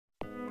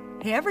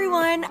Hey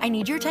everyone, I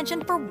need your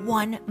attention for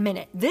 1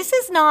 minute. This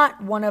is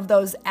not one of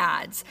those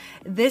ads.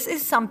 This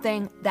is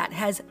something that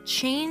has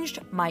changed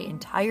my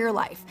entire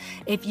life.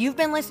 If you've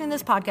been listening to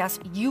this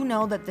podcast, you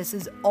know that this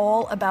is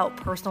all about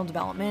personal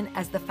development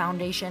as the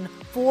foundation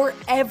for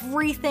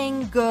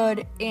everything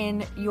good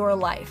in your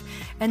life.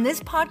 And this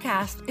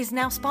podcast is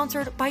now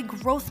sponsored by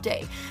Growth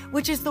Day,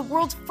 which is the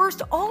world's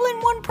first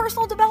all-in-one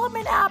personal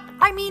development app.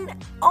 I mean,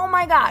 oh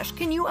my gosh,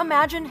 can you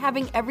imagine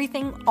having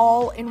everything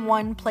all in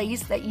one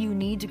place that you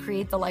need to create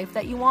the life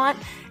that you want?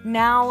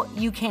 Now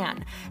you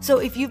can. So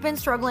if you've been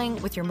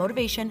struggling with your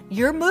motivation,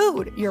 your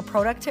mood, your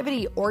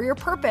productivity, or your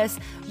purpose,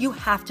 you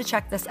have to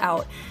check this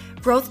out.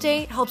 Growth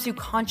Day helps you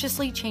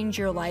consciously change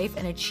your life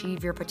and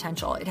achieve your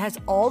potential. It has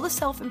all the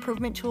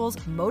self-improvement tools,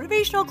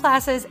 motivational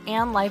classes,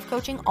 and life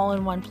coaching all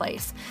in one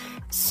place.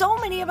 So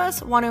many of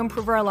us want to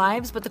improve our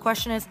lives, but the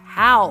question is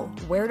how?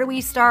 Where do we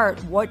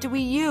start? What do we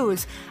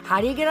use?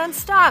 How do you get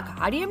unstuck?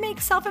 How do you make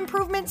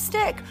self-improvement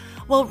stick?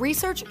 Well,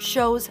 research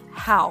shows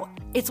how.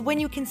 It's when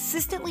you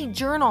consistently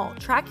journal,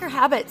 track your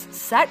habits,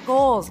 set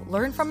goals,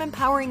 learn from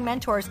empowering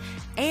mentors,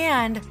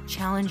 and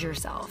challenge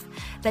yourself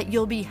that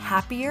you'll be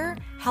happier,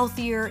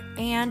 healthier,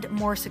 and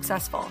more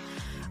successful.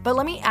 But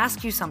let me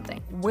ask you something.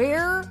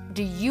 Where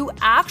do you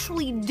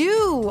actually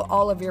do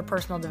all of your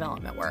personal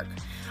development work?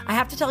 I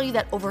have to tell you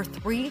that over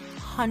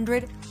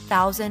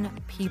 300,000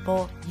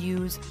 people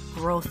use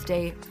Growth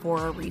Day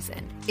for a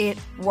reason. It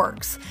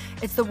works.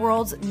 It's the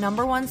world's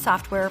 #1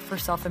 software for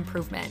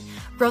self-improvement.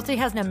 Growth Day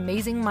has an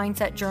amazing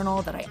mindset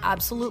journal that I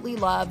absolutely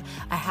love,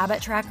 a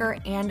habit tracker,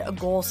 and a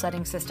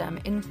goal-setting system.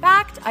 In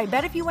fact, I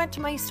bet if you went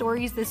to my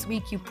stories this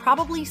week, you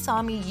probably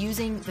saw me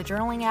using the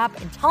journaling app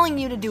and telling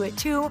you to do it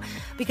too,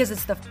 because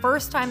it's the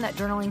first time that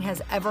journaling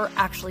has ever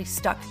actually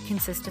stuck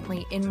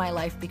consistently in my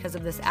life because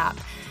of this app.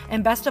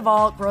 And best of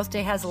all, Growth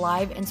Day has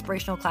live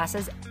inspirational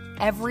classes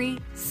every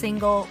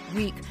single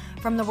week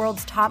from the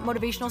world's top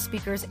motivational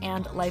speakers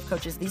and life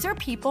coaches. These are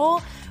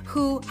people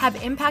who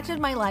have impacted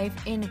my life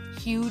in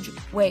huge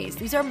ways.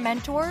 These are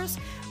mentors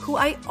who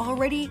I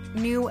already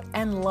knew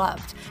and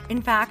loved. In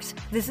fact,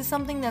 this is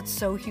something that's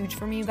so huge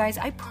for me, you guys.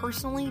 I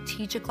personally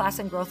teach a class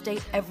in Growth Day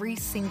every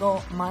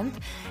single month,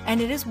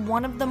 and it is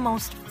one of the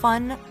most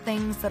fun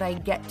things that I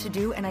get to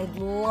do, and I'd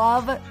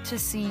love to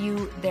see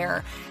you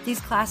there.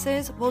 These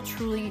classes will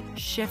truly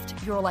shift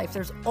your life.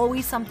 There's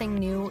always something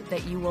new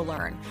that you will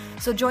learn.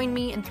 So join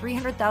me and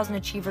 300,000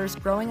 achievers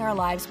growing our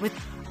lives with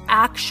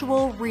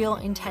actual real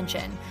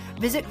intention.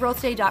 Visit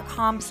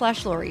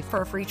growthday.com/Lori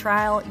for a free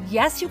trial.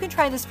 Yes, you can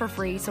try this for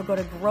free. So go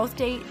to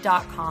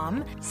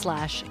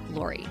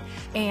growthday.com/Lori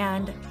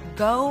and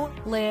go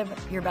live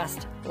your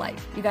best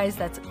life. You guys,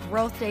 that's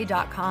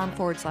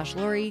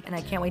growthday.com/Lori. And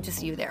I can't wait to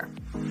see you there.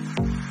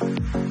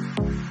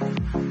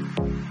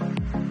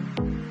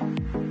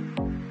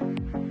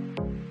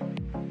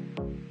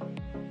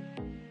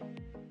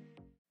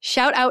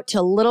 Shout out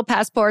to Little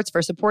Passports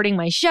for supporting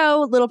my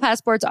show. Little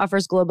Passports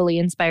offers globally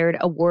inspired,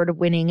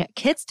 award-winning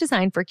kits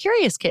designed for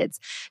curious kids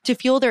to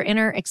fuel their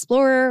inner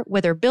explorer,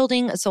 whether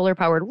building a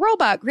solar-powered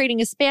robot,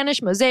 creating a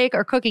Spanish mosaic,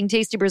 or cooking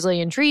tasty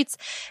Brazilian treats.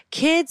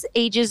 Kids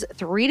ages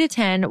 3 to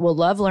 10 will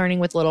love learning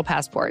with Little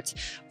Passports.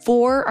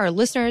 For our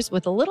listeners,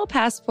 with the Little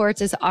Passports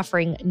is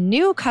offering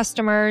new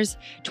customers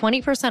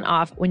 20%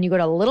 off when you go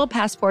to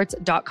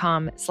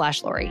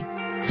littlepassports.com/Lori.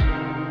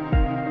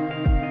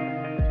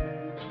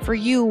 For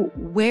you,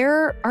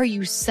 where are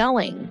you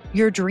selling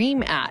your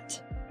dream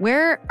at?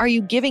 Where are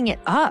you giving it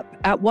up?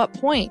 At what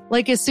point?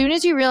 Like, as soon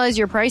as you realize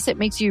your price, it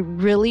makes you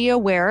really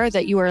aware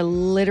that you are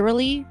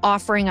literally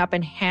offering up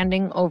and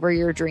handing over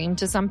your dream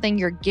to something.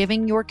 You're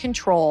giving your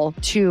control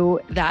to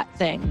that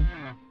thing.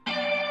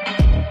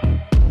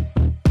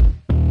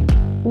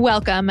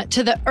 Welcome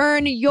to the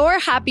Earn Your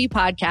Happy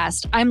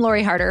podcast. I'm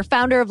Lori Harder,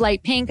 founder of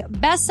Light Pink,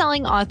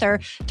 best-selling author,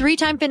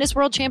 3-time fitness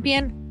world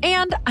champion,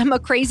 and I'm a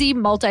crazy,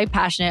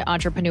 multi-passionate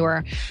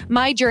entrepreneur.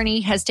 My journey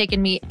has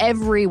taken me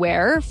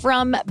everywhere,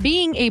 from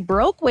being a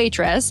broke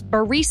waitress,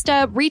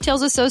 barista,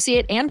 retail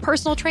associate, and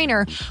personal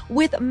trainer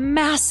with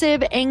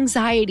massive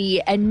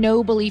anxiety and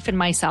no belief in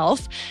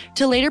myself,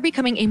 to later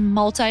becoming a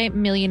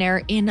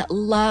multi-millionaire in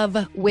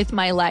love with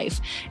my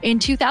life. In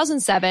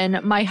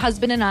 2007, my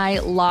husband and I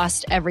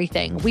lost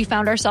everything. We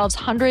found ourselves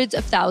hundreds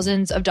of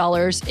thousands of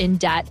dollars in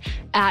debt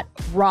at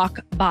rock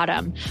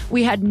bottom.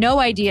 We had no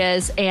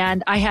ideas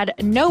and I had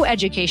no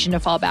education to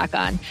fall back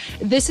on.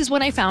 This is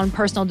when I found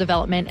personal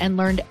development and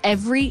learned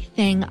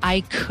everything I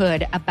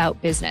could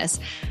about business.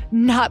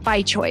 Not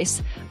by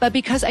choice, but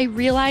because I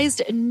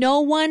realized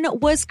no one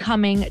was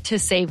coming to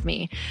save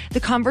me. The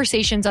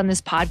conversations on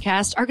this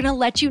podcast are going to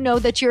let you know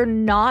that you're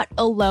not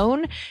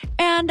alone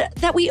and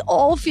that we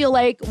all feel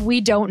like we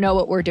don't know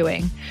what we're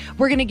doing.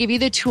 We're going to give you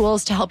the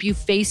tools to help you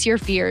face your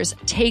fears,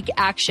 take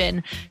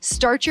action,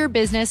 start your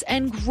business,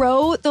 and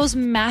grow those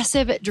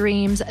massive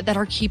dreams that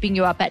are keeping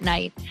you up at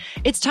night.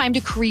 It's time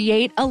to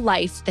create a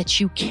life that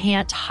you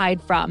can't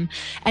hide from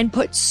and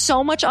put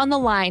so much on the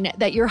line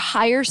that your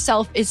higher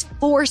self is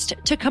forced first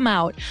to come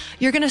out.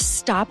 You're going to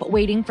stop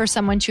waiting for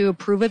someone to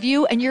approve of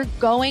you, and you're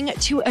going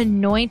to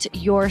anoint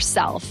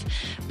yourself.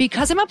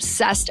 Because I'm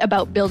obsessed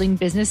about building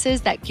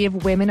businesses that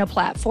give women a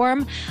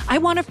platform, I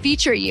want to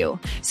feature you.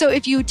 So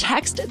if you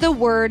text the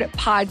word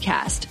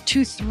podcast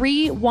to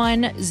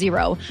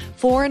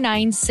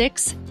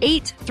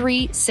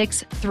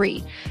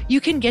 310-496-8363,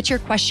 you can get your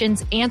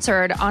questions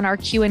answered on our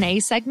Q&A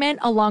segment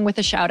along with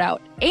a shout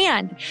out.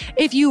 And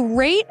if you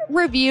rate,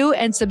 review,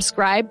 and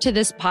subscribe to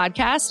this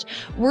podcast,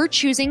 we're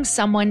choosing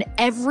someone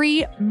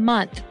every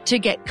month to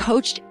get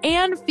coached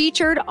and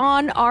featured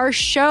on our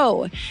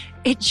show.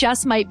 It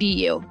just might be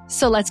you.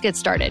 So let's get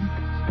started.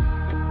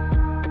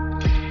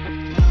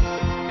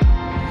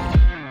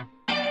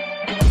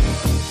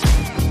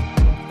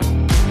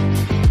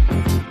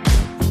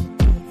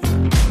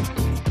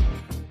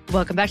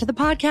 Welcome back to the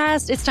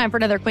podcast. It's time for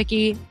another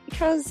quickie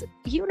because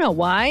you know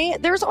why.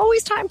 There's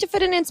always time to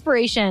fit in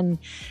inspiration.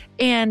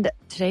 And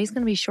today's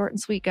going to be short and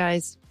sweet,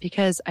 guys,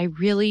 because I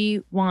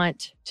really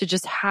want to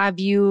just have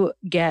you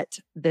get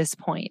this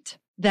point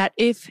that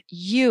if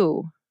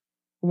you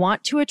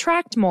want to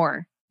attract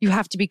more, you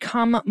have to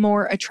become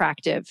more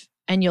attractive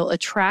and you'll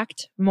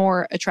attract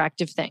more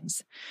attractive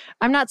things.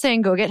 I'm not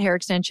saying go get hair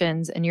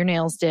extensions and your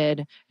nails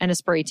did and a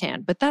spray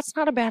tan, but that's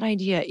not a bad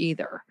idea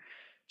either.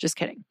 Just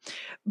kidding.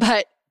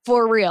 But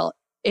for real,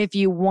 if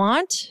you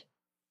want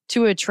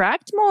to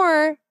attract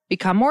more,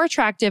 become more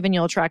attractive and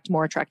you'll attract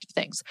more attractive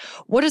things.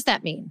 What does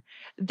that mean?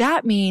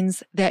 That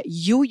means that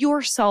you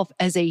yourself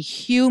as a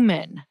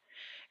human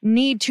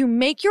need to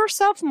make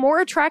yourself more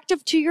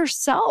attractive to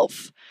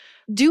yourself.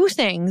 Do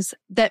things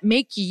that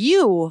make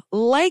you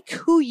like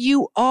who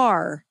you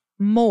are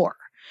more.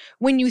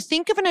 When you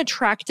think of an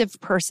attractive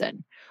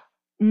person,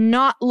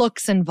 not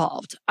looks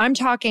involved. I'm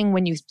talking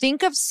when you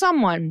think of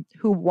someone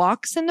who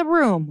walks in the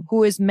room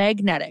who is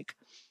magnetic,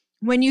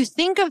 when you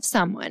think of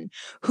someone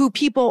who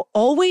people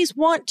always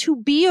want to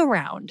be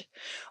around,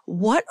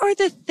 what are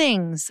the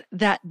things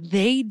that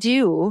they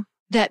do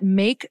that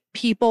make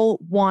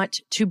people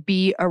want to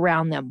be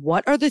around them?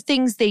 What are the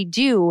things they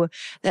do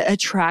that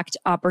attract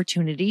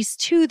opportunities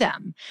to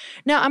them?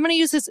 Now, I'm going to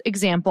use this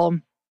example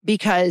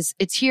because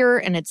it's here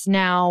and it's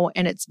now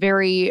and it's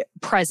very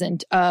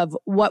present of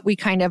what we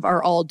kind of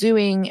are all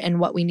doing and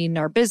what we need in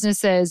our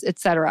businesses,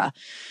 etc.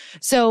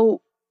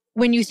 So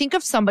when you think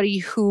of somebody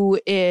who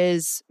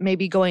is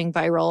maybe going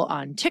viral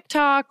on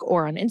TikTok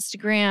or on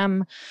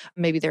Instagram,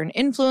 maybe they're an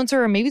influencer,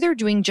 or maybe they're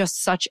doing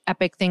just such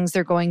epic things,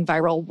 they're going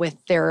viral with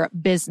their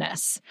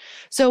business.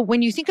 So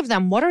when you think of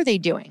them, what are they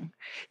doing?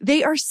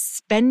 They are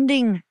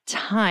spending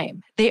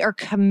time. They are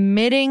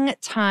committing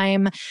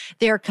time.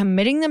 They are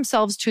committing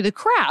themselves to the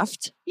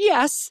craft.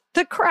 Yes,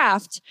 the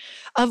craft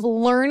of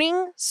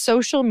learning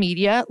social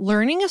media,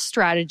 learning a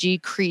strategy,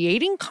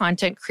 creating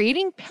content,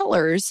 creating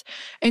pillars,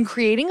 and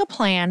creating a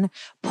plan,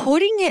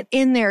 putting it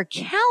in their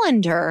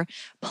calendar,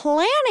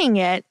 planning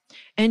it,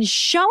 and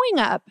showing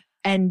up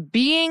and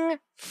being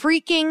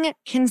freaking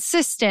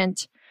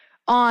consistent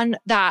on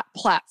that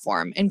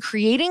platform and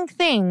creating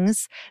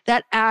things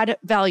that add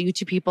value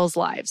to people's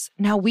lives.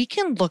 Now, we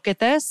can look at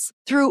this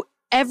through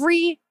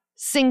every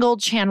single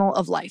channel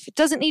of life. It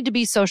doesn't need to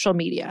be social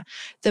media.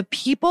 The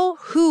people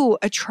who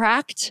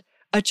attract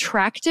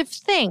attractive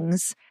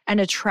things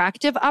and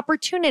attractive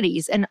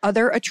opportunities and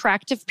other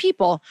attractive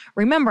people.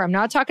 Remember, I'm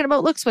not talking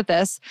about looks with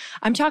this.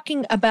 I'm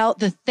talking about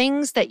the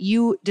things that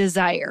you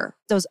desire,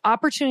 those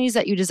opportunities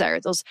that you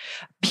desire, those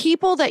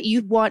people that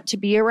you want to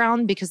be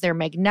around because they're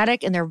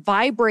magnetic and they're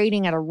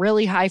vibrating at a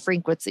really high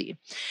frequency.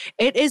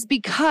 It is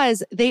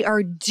because they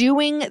are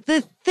doing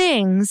the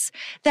things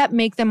that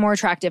make them more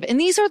attractive. And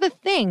these are the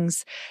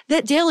things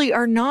that daily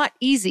are not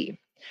easy.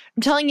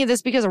 I'm telling you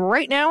this because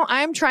right now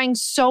I'm trying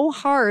so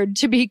hard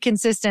to be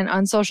consistent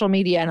on social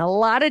media. And a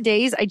lot of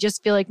days I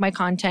just feel like my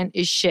content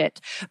is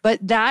shit. But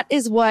that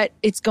is what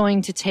it's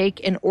going to take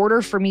in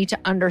order for me to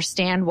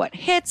understand what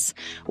hits,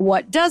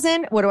 what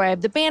doesn't, what do I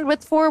have the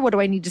bandwidth for, what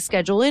do I need to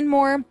schedule in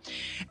more.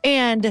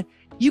 And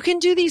you can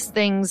do these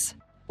things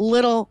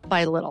little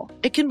by little.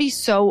 It can be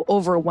so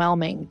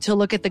overwhelming to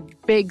look at the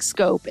big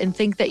scope and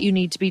think that you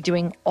need to be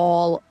doing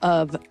all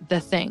of the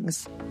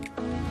things.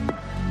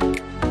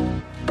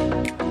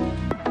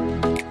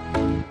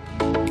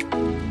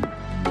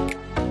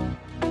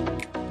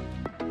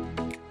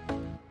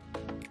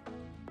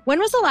 When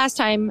was the last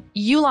time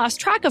you lost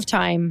track of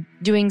time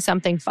doing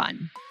something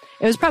fun?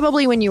 It was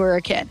probably when you were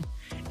a kid.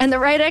 And the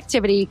right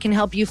activity can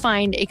help you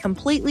find a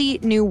completely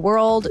new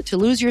world to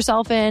lose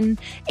yourself in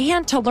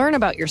and to learn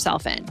about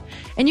yourself in.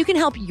 And you can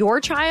help your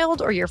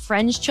child or your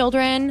friend's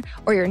children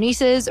or your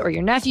nieces or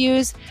your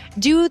nephews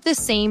do the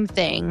same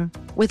thing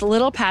with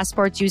Little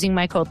Passports using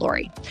my code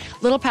Lori.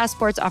 Little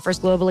Passports offers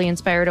globally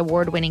inspired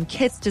award-winning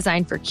kits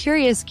designed for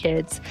curious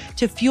kids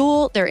to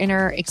fuel their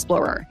inner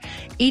explorer.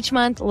 Each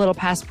month, Little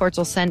Passports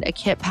will send a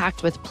kit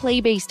packed with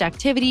play-based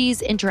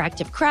activities,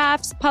 interactive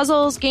crafts,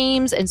 puzzles,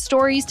 games, and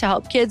stories to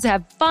help kids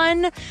have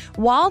fun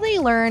while they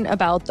learn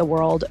about the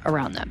world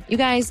around them. You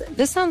guys,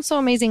 this sounds so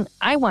amazing.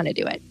 I want to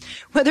do it.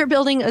 Whether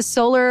building a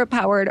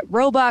solar-powered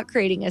robot,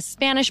 creating a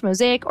Spanish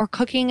mosaic, or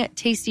cooking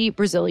tasty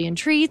Brazilian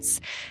treats,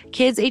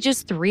 kids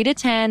ages 3 to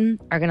 10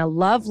 are going to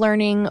love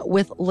learning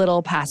with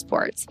Little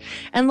Passports.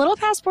 And Little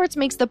Passports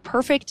makes the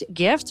perfect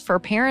gift for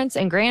parents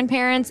and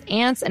grandparents,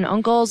 aunts and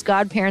uncles,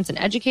 godparents and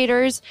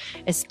educators,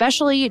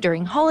 especially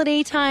during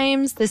holiday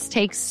times. This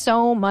takes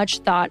so much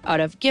thought out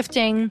of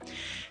gifting.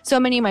 So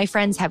many of my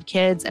friends have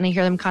kids, and I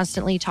hear them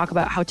constantly talk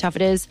about how tough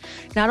it is,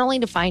 not only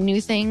to find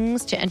new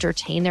things to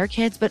entertain their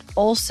kids, but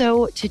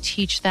also to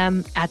teach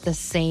them at the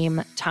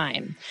same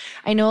time.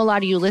 I know a lot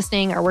of you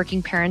listening are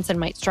working parents and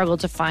might struggle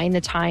to find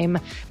the time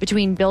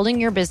between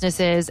building your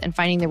businesses and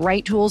finding the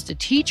right tools to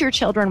teach your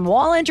children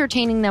while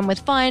entertaining them with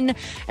fun.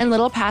 And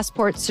Little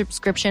Passport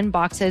subscription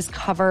boxes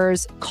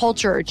covers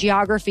culture,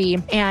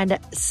 geography, and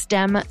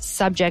STEM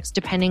subjects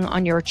depending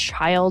on your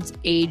child's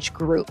age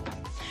group.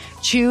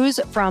 Choose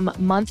from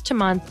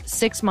month-to-month,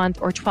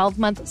 6-month, or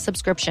 12-month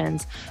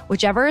subscriptions,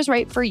 whichever is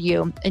right for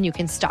you, and you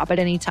can stop at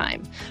any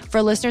time.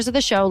 For listeners of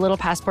the show, Little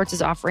Passports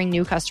is offering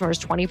new customers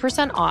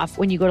 20% off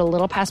when you go to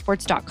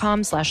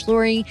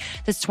littlepassports.com/Lori.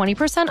 That's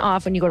 20%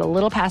 off when you go to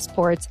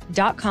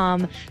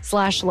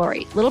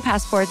littlepassports.com/Lori.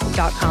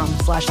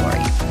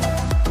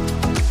 littlepassports.com/Lori.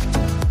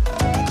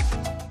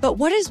 But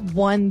what is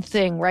one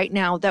thing right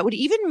now that would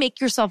even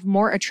make yourself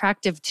more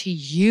attractive to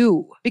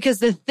you? Because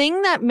the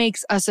thing that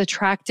makes us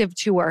attractive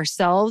to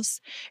ourselves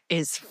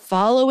is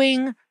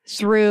following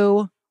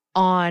through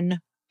on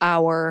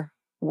our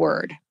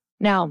word.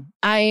 Now,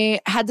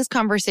 I had this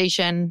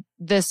conversation.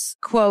 This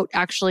quote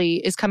actually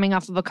is coming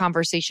off of a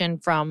conversation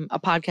from a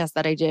podcast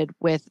that I did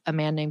with a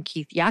man named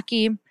Keith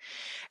Yackey.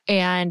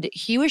 And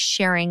he was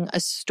sharing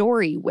a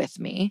story with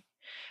me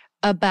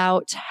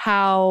about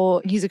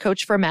how he's a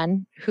coach for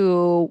men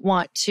who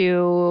want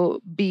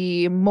to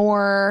be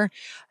more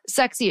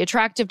sexy,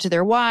 attractive to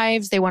their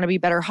wives. They want to be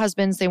better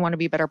husbands. They want to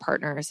be better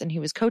partners. And he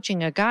was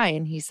coaching a guy,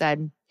 and he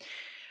said,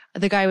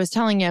 the guy was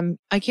telling him,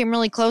 I came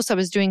really close. I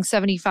was doing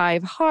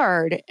 75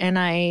 hard, and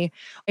I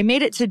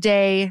made it to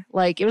day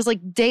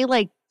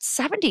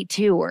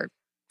 72 or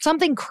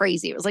something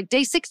crazy. It was like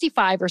day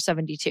 65 or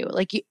 72.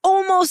 Like he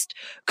almost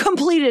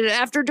completed it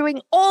after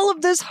doing all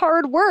of this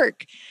hard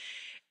work.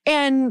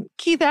 And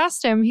Keith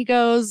asked him, he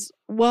goes,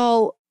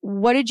 well,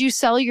 what did you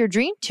sell your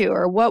dream to?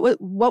 Or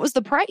what was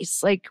the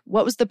price? Like,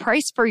 what was the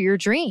price for your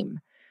dream?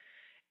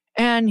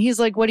 And he's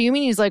like, what do you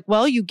mean? He's like,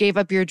 well, you gave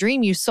up your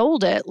dream. You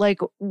sold it. Like,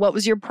 what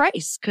was your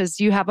price? Because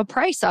you have a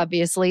price,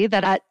 obviously,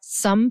 that at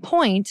some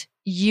point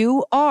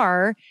you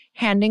are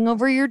handing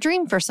over your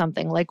dream for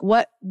something. Like,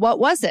 what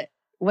was it?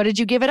 What did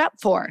you give it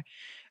up for?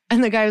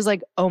 And the guy was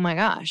like, oh my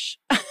gosh.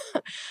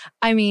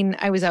 I mean,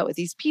 I was out with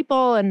these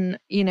people and,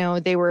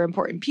 they were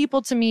important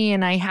people to me.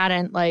 And I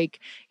hadn't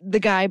the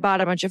guy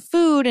bought a bunch of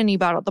food and he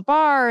bought out the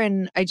bar.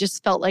 And I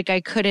just felt like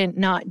I couldn't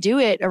not do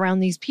it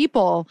around these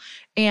people.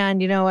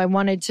 And, I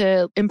wanted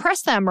to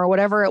impress them or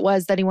whatever it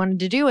was that he wanted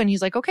to do. And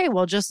he's like, okay,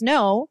 well, just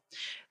know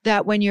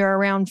that when you're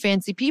around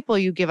fancy people,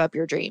 you give up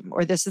your dream,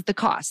 or this is the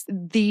cost.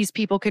 These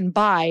people can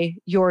buy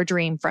your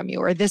dream from you,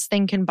 or this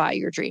thing can buy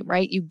your dream,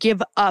 right? You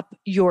give up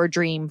your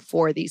dream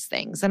for these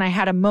things. And I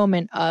had a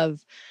moment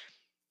of,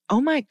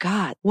 oh my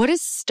God, what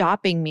is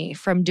stopping me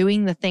from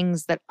doing the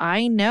things that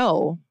I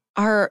know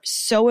are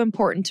so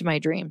important to my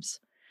dreams?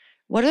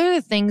 What are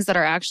the things that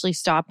are actually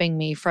stopping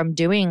me from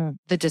doing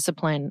the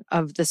discipline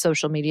of the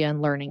social media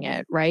and learning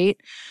it, right?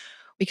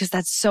 Because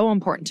that's so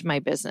important to my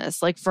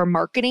business. Like for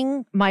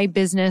marketing, my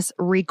business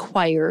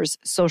requires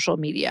social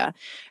media.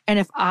 And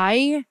if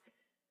I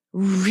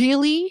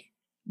really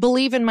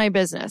believe in my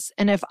business,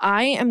 and if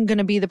I am going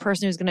to be the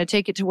person who's going to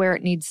take it to where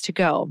it needs to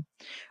go,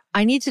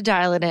 I need to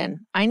dial it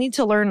in. I need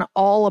to learn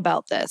all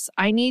about this.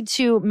 I need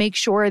to make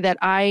sure that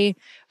I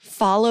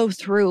follow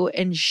through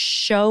and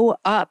show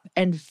up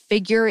and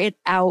figure it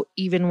out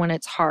even when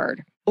it's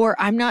hard, or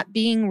I'm not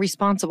being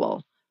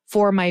responsible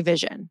for my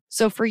vision.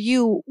 So for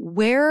you,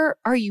 where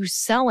are you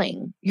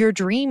selling your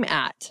dream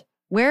at?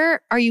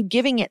 Where are you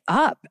giving it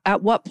up?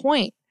 At what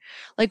point?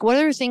 Like, what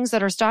are the things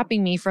that are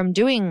stopping me from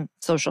doing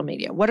social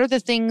media? What are the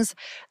things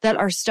that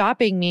are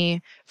stopping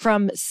me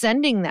from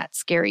sending that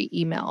scary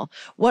email?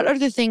 What are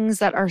the things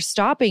that are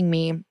stopping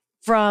me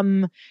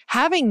from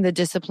having the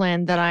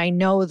discipline that I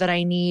know that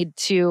I need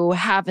to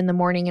have in the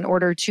morning in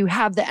order to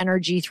have the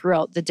energy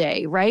throughout the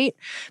day, right?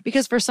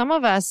 Because for some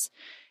of us,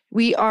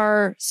 we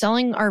are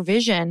selling our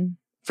vision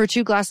for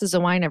 2 glasses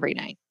of wine every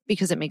night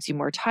because it makes you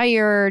more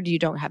tired. You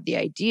don't have the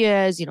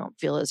ideas. You don't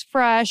feel as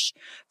fresh.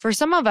 For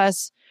some of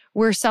us,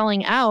 we're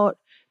selling out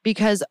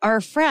because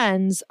our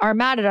friends are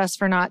mad at us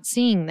for not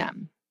seeing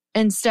them,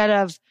 instead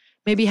of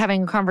maybe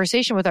having a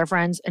conversation with our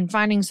friends and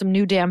finding some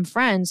new damn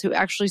friends who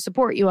actually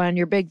support you on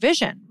your big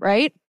vision,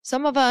 right?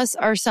 Some of us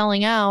are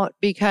selling out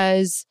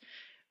because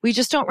we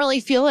just don't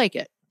really feel like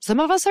it. Some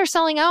of us are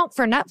selling out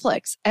for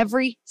Netflix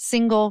every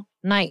single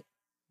night.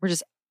 We're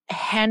just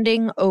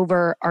handing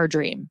over our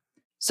dream.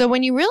 So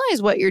when you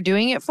realize what you're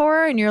doing it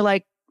for and you're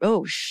like,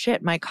 oh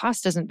shit, my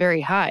cost isn't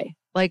very high.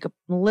 Like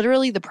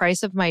literally the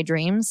price of my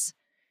dreams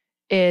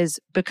is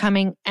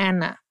becoming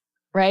Anna,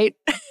 right?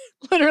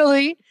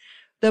 Literally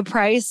the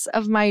price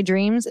of my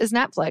dreams is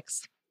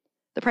Netflix.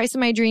 The price of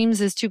my dreams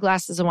is 2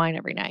 glasses of wine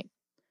every night.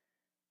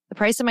 The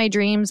price of my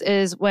dreams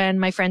is when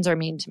my friends are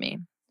mean to me.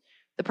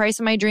 The price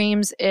of my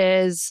dreams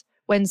is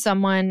when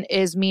someone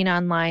is mean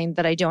online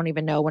that I don't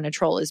even know when a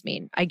troll is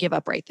mean. I give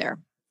up right there.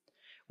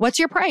 What's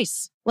your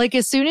price? Like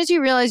as soon as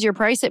you realize your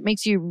price, it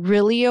makes you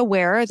really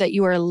aware that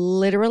you are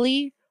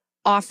literally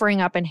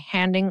offering up and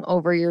handing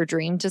over your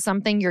dream to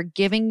something. You're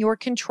giving your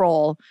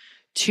control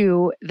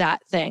to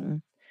that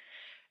thing.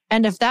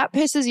 And if that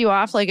pisses you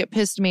off like it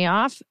pissed me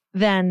off,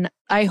 then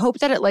I hope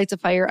that it lights a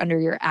fire under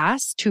your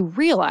ass to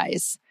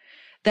realize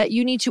that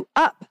you need to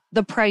up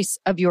the price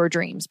of your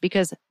dreams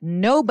because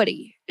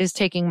nobody is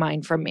taking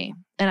mine from me.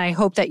 And I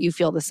hope that you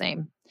feel the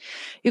same.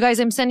 You guys,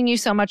 I'm sending you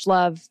so much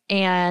love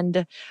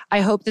and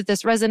I hope that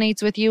this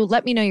resonates with you.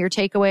 Let me know your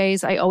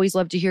takeaways. I always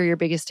love to hear your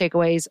biggest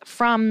takeaways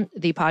from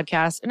the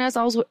podcast. And as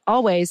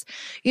always,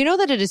 you know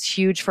that it is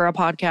huge for a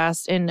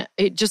podcast and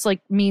it just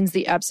like means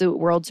the absolute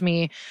world to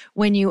me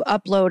when you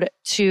upload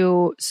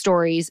to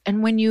stories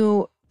and when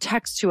you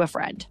text to a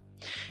friend.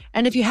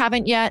 And if you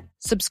haven't yet,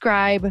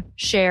 subscribe,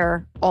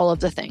 share, all of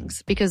the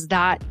things, because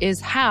that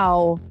is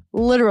how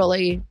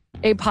literally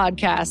a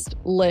podcast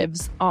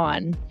lives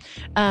on.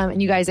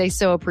 And you guys, I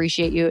so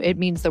appreciate you. It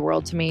means the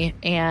world to me.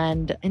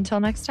 And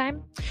until next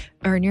time,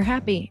 earn your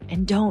happy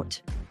and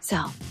don't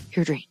sell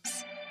your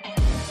dreams.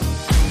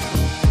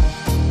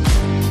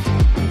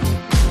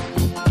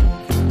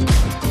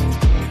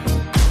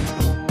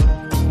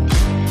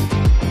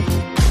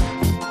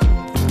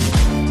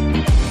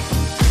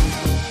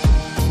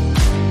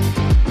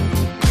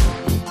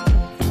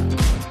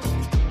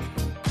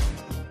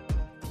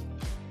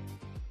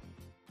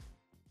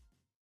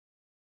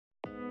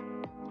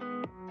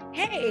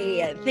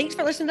 Hey, thanks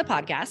for listening to the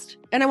podcast.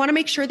 And I want to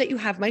make sure that you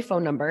have my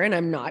phone number, and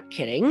I'm not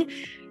kidding.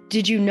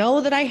 Did you know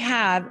that I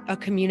have a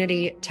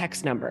community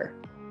text number?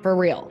 For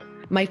real.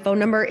 My phone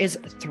number is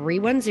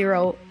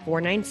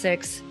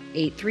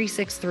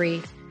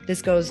 310-496-8363.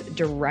 This goes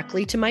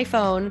directly to my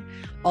phone.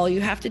 All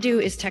you have to do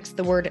is text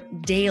the word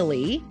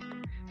daily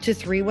to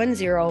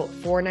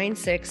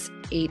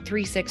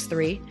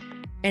 310-496-8363.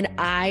 And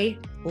I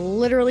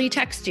literally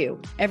text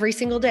you every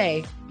single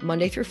day,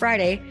 Monday through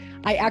Friday.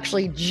 I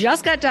actually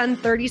just got done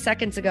 30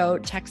 seconds ago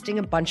texting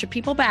a bunch of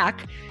people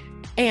back,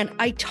 and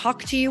I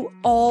talk to you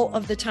all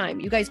of the time.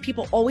 You guys,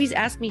 people always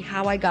ask me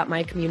how I got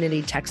my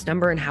community text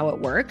number and how it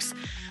works.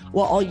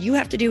 Well, all you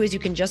have to do is you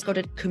can just go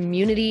to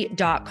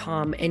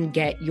community.com and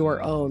get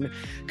your own.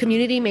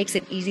 Community makes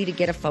it easy to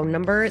get a phone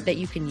number that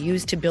you can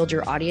use to build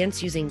your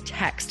audience using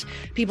text.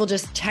 People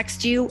just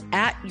text you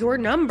at your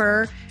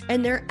number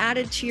and they're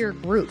added to your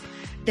group.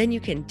 Then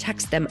you can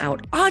text them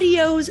out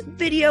audios,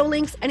 video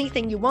links,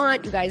 anything you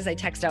want. You guys, I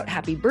text out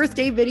happy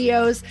birthday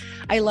videos.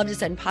 I love to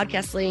send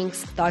podcast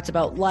links, thoughts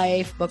about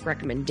life, book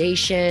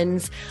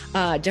recommendations,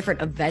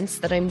 different events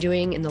that I'm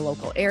doing in the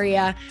local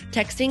area.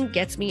 Texting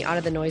gets me out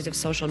of the noise of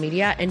social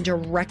media and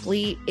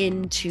directly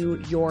into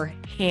your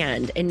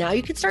hand. And now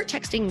you can start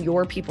texting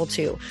your people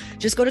too.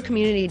 Just go to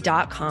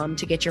community.com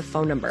to get your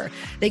phone number.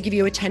 They give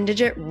you a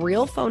 10-digit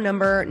real phone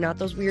number, not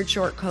those weird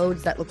short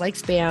codes that look like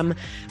spam,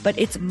 but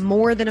it's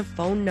more than a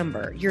phone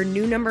number. Your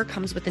new number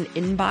comes with an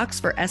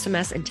inbox for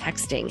SMS and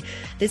texting.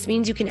 This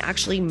means you can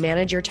actually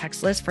manage your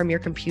text list from your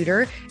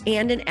computer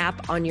and an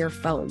app on your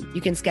phone. You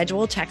can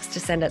schedule text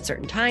to send at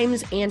certain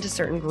times and to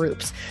certain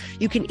groups.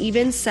 You can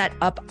even set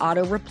up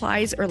auto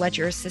replies or let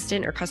your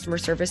assistant or customer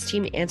service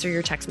team answer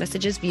your text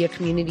messages via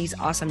Community's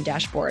awesome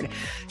dashboard.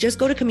 Just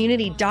go to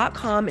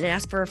community.com and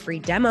ask for a free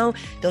demo.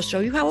 They'll show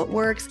you how it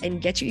works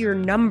and get you your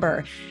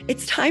number.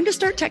 It's time to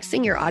start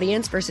texting your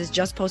audience versus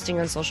just posting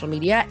on social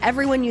media.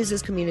 Everyone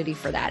uses Community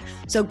for that.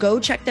 So go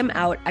check them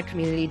out at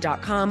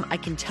community.com. I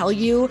can tell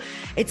you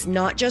it's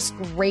not just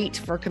great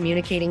for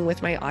communicating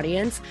with my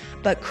audience,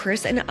 but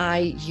Chris and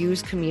I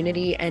use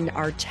Community and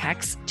our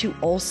texts to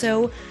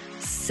also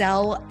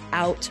sell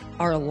out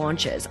our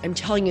launches. I'm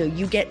telling you,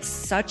 you get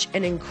such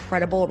an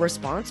incredible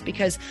response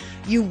because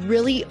you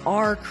really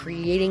are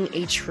creating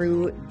a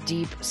true,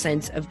 deep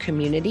sense of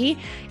community.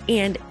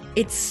 And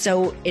it's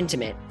so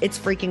intimate. It's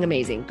freaking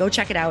amazing. Go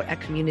check it out at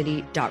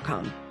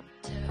community.com.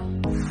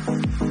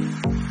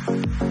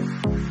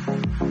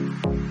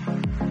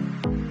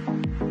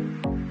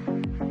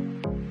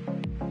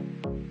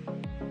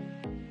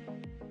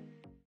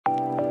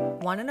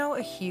 Want to know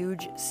a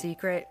huge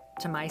secret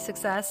to my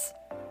success?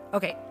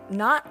 Okay,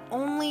 not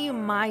only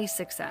my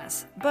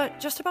success, but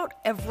just about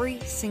every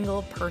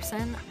single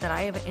person that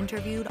I have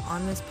interviewed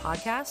on this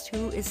podcast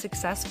who is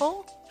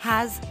successful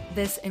has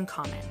this in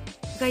common.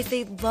 You guys,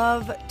 they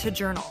love to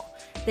journal.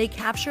 They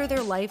capture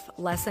their life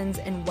lessons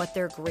and what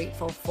they're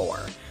grateful for.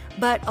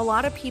 But a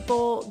lot of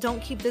people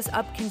don't keep this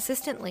up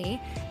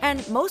consistently.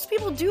 And most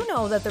people do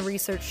know that the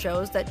research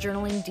shows that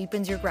journaling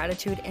deepens your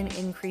gratitude and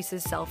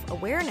increases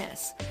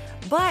self-awareness.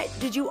 But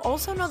did you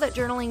also know that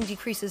journaling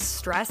decreases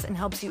stress and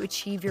helps you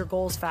achieve your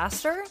goals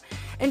faster?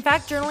 In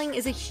fact, journaling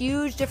is a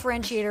huge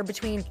differentiator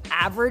between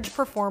average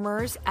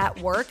performers at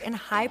work and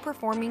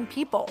high-performing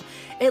people.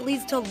 It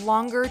leads to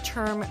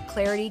longer-term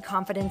clarity,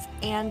 confidence,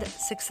 and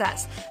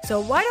success. So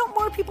why don't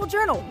more people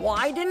journal?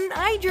 Why didn't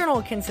I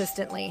journal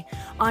consistently?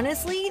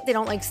 Honestly, they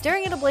don't like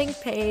staring at a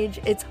blank page.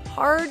 It's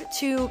hard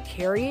to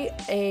carry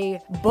a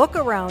book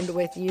around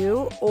with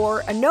you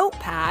or a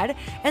notepad,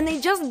 and they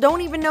just don't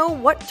even know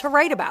what to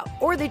write about,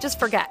 or they just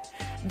forget.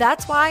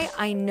 That's why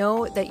I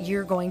know that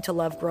you're going to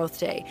love Growth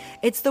Day.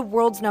 It's the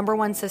world's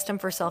 #1 system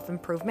for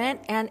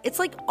self-improvement, and it's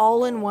like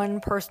all-in-one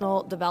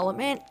personal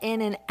development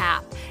in an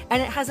app. And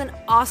it has an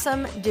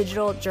awesome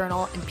digital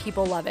journal, and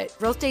people love it.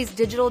 Growth Day's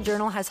digital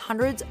journal has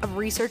hundreds of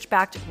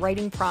research-backed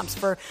writing prompts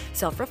for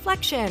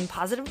self-reflection,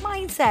 positive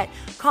mindset,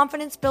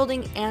 confidence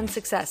building, and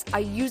success. I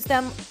use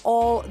them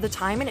all the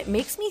time, and it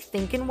makes me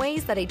think in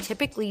ways that I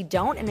typically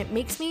don't, and it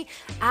makes me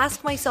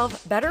ask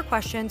myself better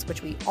questions,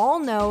 which we all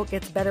know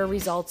gets better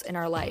results in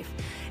our life.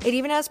 It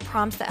even has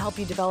prompts that help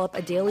you develop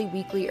a daily,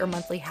 weekly, or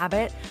monthly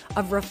habit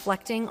of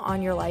reflecting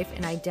on your life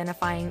and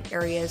identifying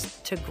areas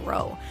to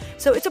grow.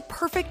 So it's a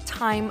perfect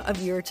time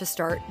of year to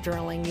start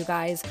journaling, you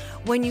guys.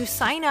 When you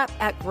sign up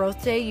at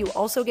Growth Day, you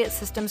also get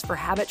systems for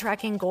habit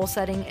tracking, goal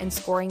setting, and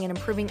scoring, and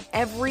improving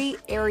every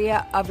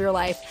area of your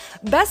life.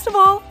 Best of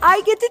all,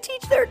 I get to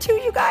teach there too,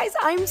 you guys.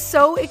 I'm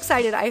so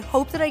excited. I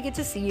hope that I get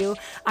to see you.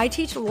 I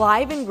teach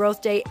live in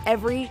Growth Day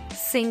every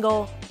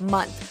single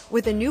month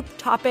with a new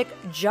topic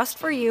just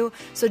for you.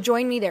 So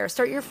join me there.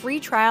 Start your free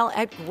trial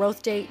at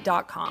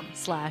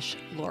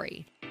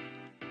growthday.com/Lori.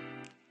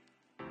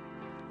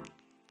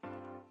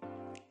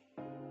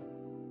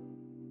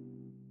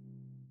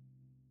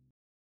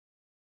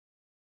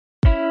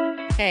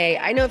 Hey,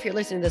 I know if you're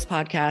listening to this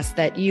podcast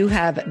that you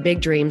have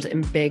big dreams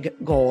and big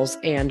goals.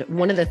 And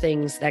one of the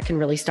things that can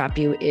really stop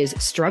you is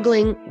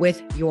struggling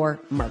with your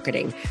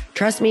marketing.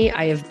 Trust me,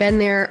 I have been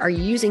there. Are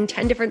you using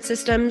 10 different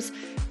systems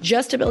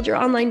just to build your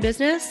online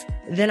business?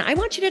 Then I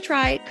want you to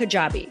try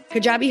Kajabi.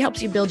 Kajabi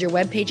helps you build your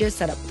web pages,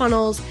 set up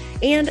funnels,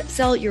 and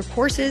sell your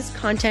courses,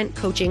 content,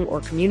 coaching, or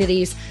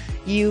communities.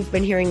 You've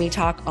been hearing me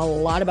talk a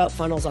lot about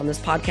funnels on this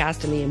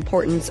podcast and the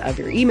importance of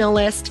your email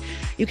list.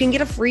 You can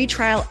get a free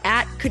trial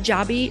at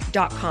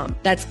kajabi.com.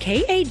 That's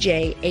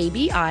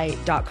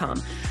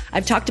Kajabi.com.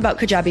 I've talked about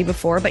Kajabi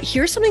before, but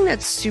here's something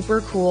that's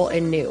super cool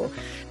and new.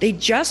 They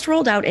just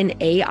rolled out an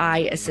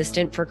AI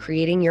assistant for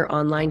creating your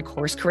online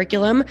course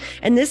curriculum.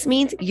 And this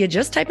means you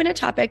just type in a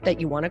topic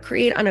that you want to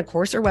create on a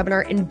course or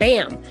webinar, and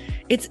bam,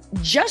 it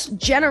just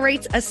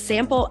generates a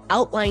sample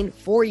outline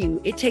for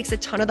you. It takes a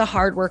ton of the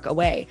hard work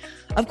away.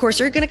 Of course,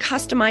 you're going to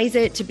customize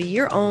it to be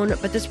your own,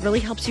 but this really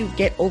helps you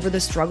get over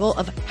the struggle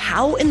of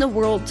how in the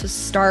world to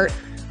start,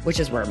 which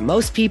is where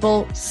most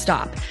people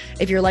stop.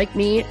 If you're like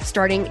me,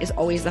 starting is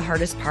always the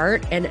hardest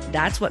part, and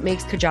that's what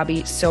makes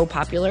Kajabi so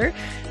popular.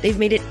 They've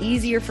made it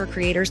easier for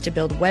creators to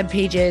build web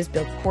pages,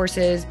 build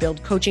courses,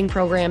 build coaching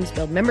programs,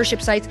 build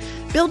membership sites,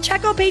 build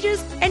checkout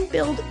pages, and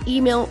build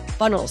email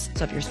funnels.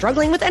 So if you're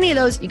struggling with any of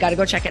those, you got to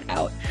go check it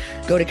out.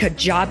 Go to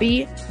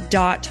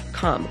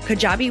Kajabi.com.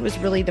 Kajabi was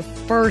really the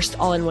first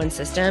all-in-one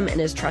system and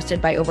is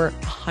trusted by over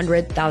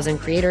 100,000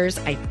 creators.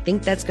 I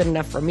think that's good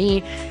enough for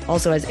me.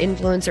 Also has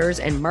influencers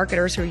and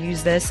marketers who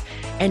use this.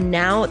 And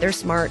now their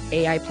smart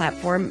AI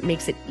platform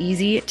makes it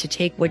easy to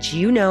take what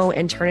you know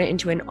and turn it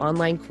into an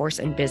online course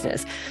and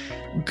business.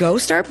 Go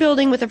start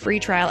building with a free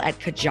trial at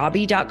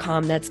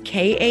Kajabi.com. That's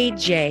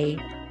Kajabi.com.